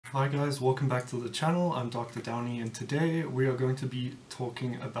Hi guys, welcome back to the channel. I'm Dr. Downey and today we are going to be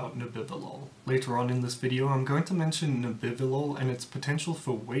talking about Nebivolol. Later on in this video I'm going to mention Nebivolol and its potential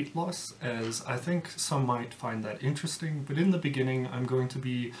for weight loss, as I think some might find that interesting, but in the beginning I'm going to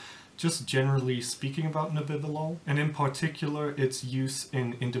be just generally speaking about Nebivolol, and in particular its use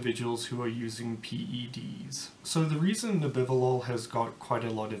in individuals who are using PEDs. So the reason Nebivolol has got quite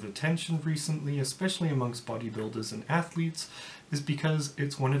a lot of attention recently, especially amongst bodybuilders and athletes, is because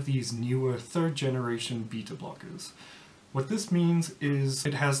it's one of these newer third generation beta blockers. What this means is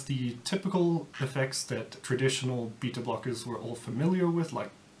it has the typical effects that traditional beta blockers we're all familiar with,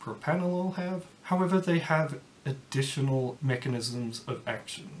 like propranolol have. However, they have additional mechanisms of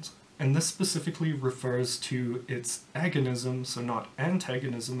actions. And this specifically refers to its agonism, so not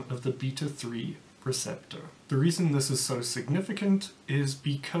antagonism, of the beta-3 receptor. The reason this is so significant is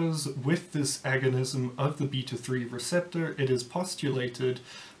because with this agonism of the beta-3 receptor, it is postulated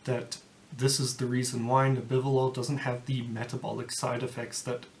that this is the reason why Nebivolol doesn't have the metabolic side effects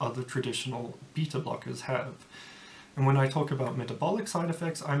that other traditional beta blockers have. And when I talk about metabolic side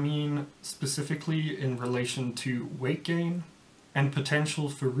effects, I mean specifically in relation to weight gain and potential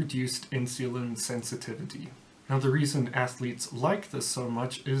for reduced insulin sensitivity. Now, the reason athletes like this so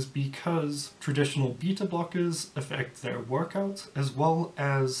much is because traditional beta blockers affect their workouts as well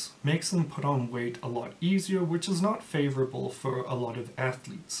as makes them put on weight a lot easier, which is not favorable for a lot of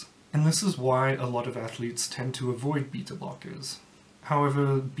athletes. And this is why a lot of athletes tend to avoid beta blockers.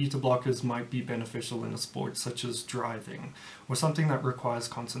 However, beta blockers might be beneficial in a sport such as driving or something that requires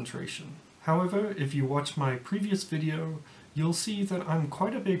concentration. However, if you watch my previous video, you'll see that I'm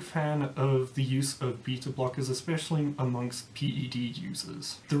quite a big fan of the use of beta blockers, especially amongst PED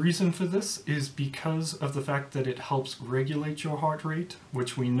users. The reason for this is because of the fact that it helps regulate your heart rate,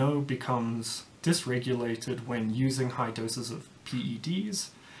 which we know becomes dysregulated when using high doses of PEDs,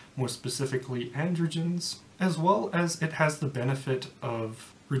 more specifically androgens, as well as it has the benefit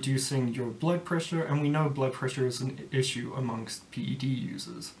of reducing your blood pressure, and we know blood pressure is an issue amongst PED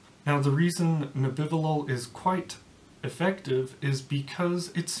users. Now, the reason Nebivolol is quite effective is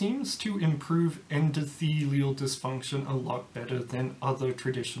because it seems to improve endothelial dysfunction a lot better than other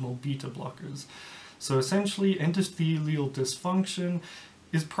traditional beta blockers. So essentially, endothelial dysfunction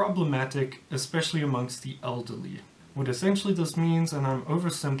is problematic, especially amongst the elderly. What essentially this means, and I'm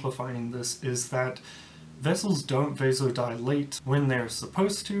oversimplifying this, is that vessels don't vasodilate when they're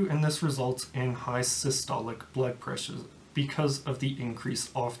supposed to, and this results in high systolic blood pressure because of the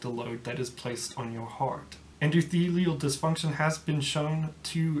increased afterload that is placed on your heart. Endothelial dysfunction has been shown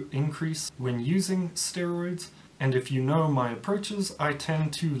to increase when using steroids, and if you know my approaches, I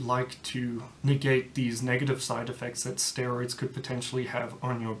tend to like to negate these negative side effects that steroids could potentially have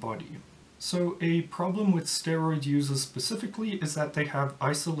on your body. So a problem with steroid users specifically is that they have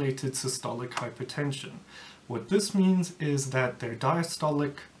isolated systolic hypertension. What this means is that their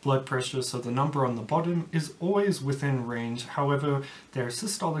diastolic blood pressure, so the number on the bottom, is always within range. However, their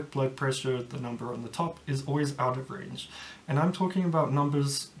systolic blood pressure, the number on the top, is always out of range. And I'm talking about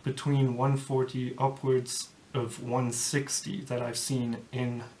numbers between 140 upwards of 160 that I've seen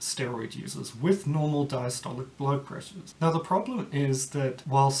in steroid users with normal diastolic blood pressures. Now, the problem is that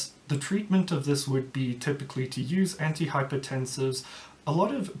whilst the treatment of this would be typically to use antihypertensives, a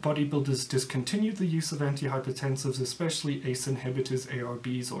lot of bodybuilders discontinue the use of antihypertensives, especially ACE inhibitors,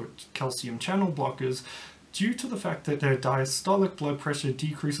 ARBs, or calcium channel blockers, due to the fact that their diastolic blood pressure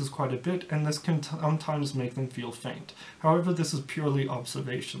decreases quite a bit, and this can sometimes make them feel faint. However, this is purely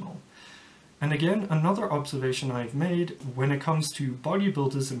observational. And again, another observation I've made when it comes to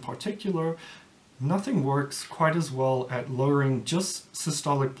bodybuilders in particular, nothing works quite as well at lowering just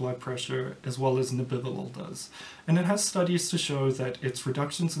systolic blood pressure as well as Nebivolol does. And it has studies to show that its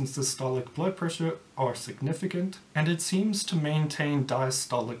reductions in systolic blood pressure are significant, and it seems to maintain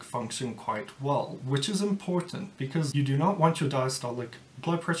diastolic function quite well, which is important because you do not want your diastolic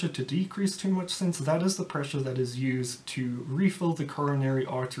blood pressure to decrease too much, since that is the pressure that is used to refill the coronary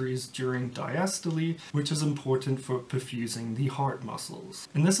arteries during diastole, which is important for perfusing the heart muscles.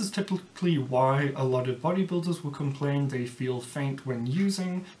 And this is typically why a lot of bodybuilders will complain they feel faint when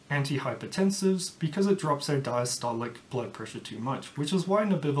using antihypertensives, because it drops their diastolic blood pressure too much, which is why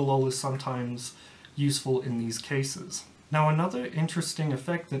Nebivolol is sometimes useful in these cases. Now, another interesting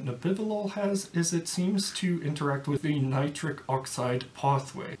effect that Nebivolol has is it seems to interact with the nitric oxide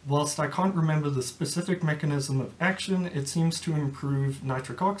pathway. Whilst I can't remember the specific mechanism of action, it seems to improve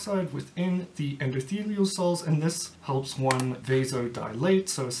nitric oxide within the endothelial cells, and this helps one vasodilate,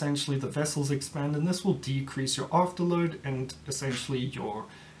 so essentially the vessels expand, and this will decrease your afterload and essentially your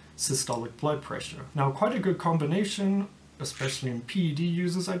systolic blood pressure. Now, quite a good combination especially in PED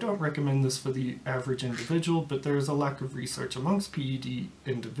users. I don't recommend this for the average individual, but there is a lack of research amongst PED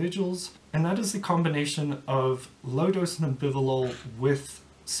individuals, and that is the combination of low-dose Nebivolol with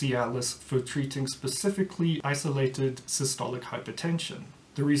Cialis for treating specifically isolated systolic hypertension.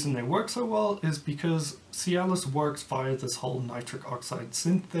 The reason they work so well is because Cialis works via this whole nitric oxide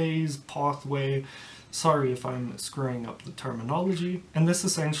synthase pathway. Sorry if I'm screwing up the terminology. And this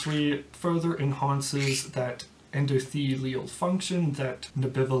essentially further enhances that endothelial function that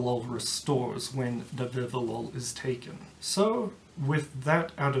Nebivolol restores when Nebivolol is taken. So, with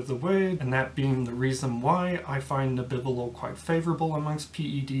that out of the way, and that being the reason why I find Nebivolol quite favorable amongst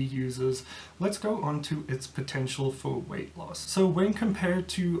PED users, let's go on to its potential for weight loss. So when compared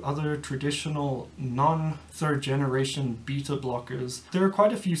to other traditional non-third generation beta blockers, there are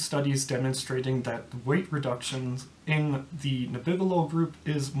quite a few studies demonstrating that weight reductions in the Nebivolol group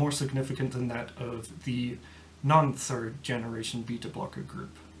is more significant than that of the non-third generation beta blocker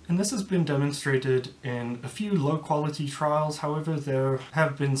group. And this has been demonstrated in a few low-quality trials. However, there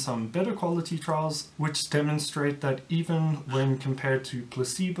have been some better quality trials which demonstrate that even when compared to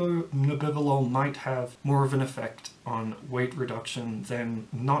placebo, Nebivolol might have more of an effect on weight reduction than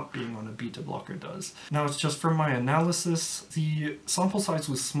not being on a beta blocker does. Now, it's just from my analysis, the sample size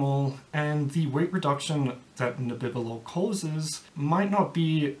was small, and the weight reduction that Nebivolol causes might not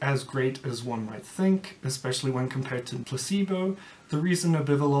be as great as one might think, especially when compared to placebo. The reason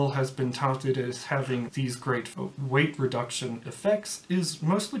Nebivolol has been touted as having these great weight reduction effects is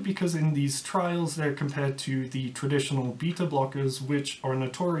mostly because in these trials they're compared to the traditional beta blockers, which are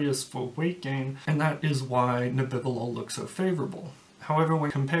notorious for weight gain, and that is why Nebivolol looks so favorable. However,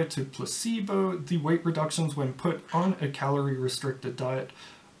 when compared to placebo, the weight reductions when put on a calorie-restricted diet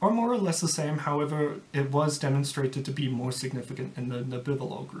are more or less the same. However, it was demonstrated to be more significant in the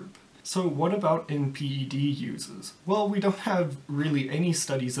Nebivolol group. So what about in PED users? Well, we don't have really any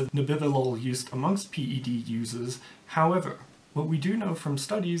studies of Nebivolol used amongst PED users. However, what we do know from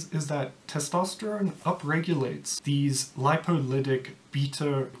studies is that testosterone upregulates these lipolytic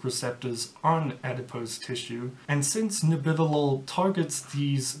beta receptors on adipose tissue, and since Nebivolol targets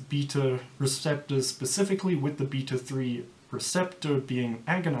these beta receptors specifically with the beta-3 receptor being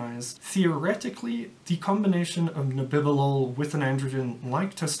agonized, theoretically, the combination of Nebivolol with an androgen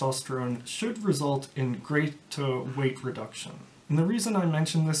like testosterone should result in greater weight reduction. And the reason I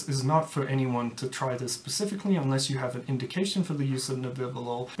mention this is not for anyone to try this specifically unless you have an indication for the use of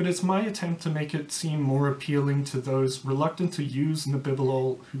Nebivolol, but it's my attempt to make it seem more appealing to those reluctant to use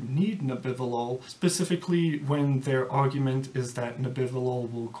Nebivolol who need Nebivolol, specifically when their argument is that Nebivolol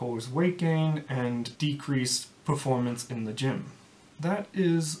will cause weight gain and decrease performance in the gym. That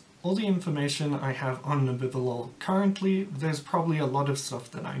is all the information I have on Nebivolol currently. There's probably a lot of stuff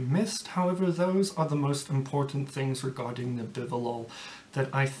that I missed, however those are the most important things regarding Nebivolol that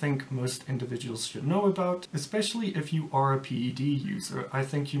I think most individuals should know about, especially if you are a PED user. I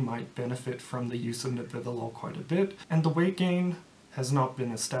think you might benefit from the use of Nebivolol quite a bit, and the weight gain has not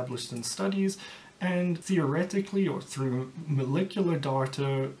been established in studies, and theoretically or through molecular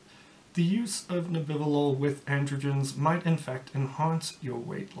data, the use of Nebivolol with androgens might in fact enhance your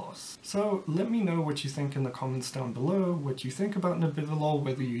weight loss. So let me know what you think in the comments down below, what you think about Nebivolol,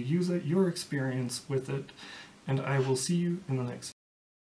 whether you use it, your experience with it, and I will see you in the next video.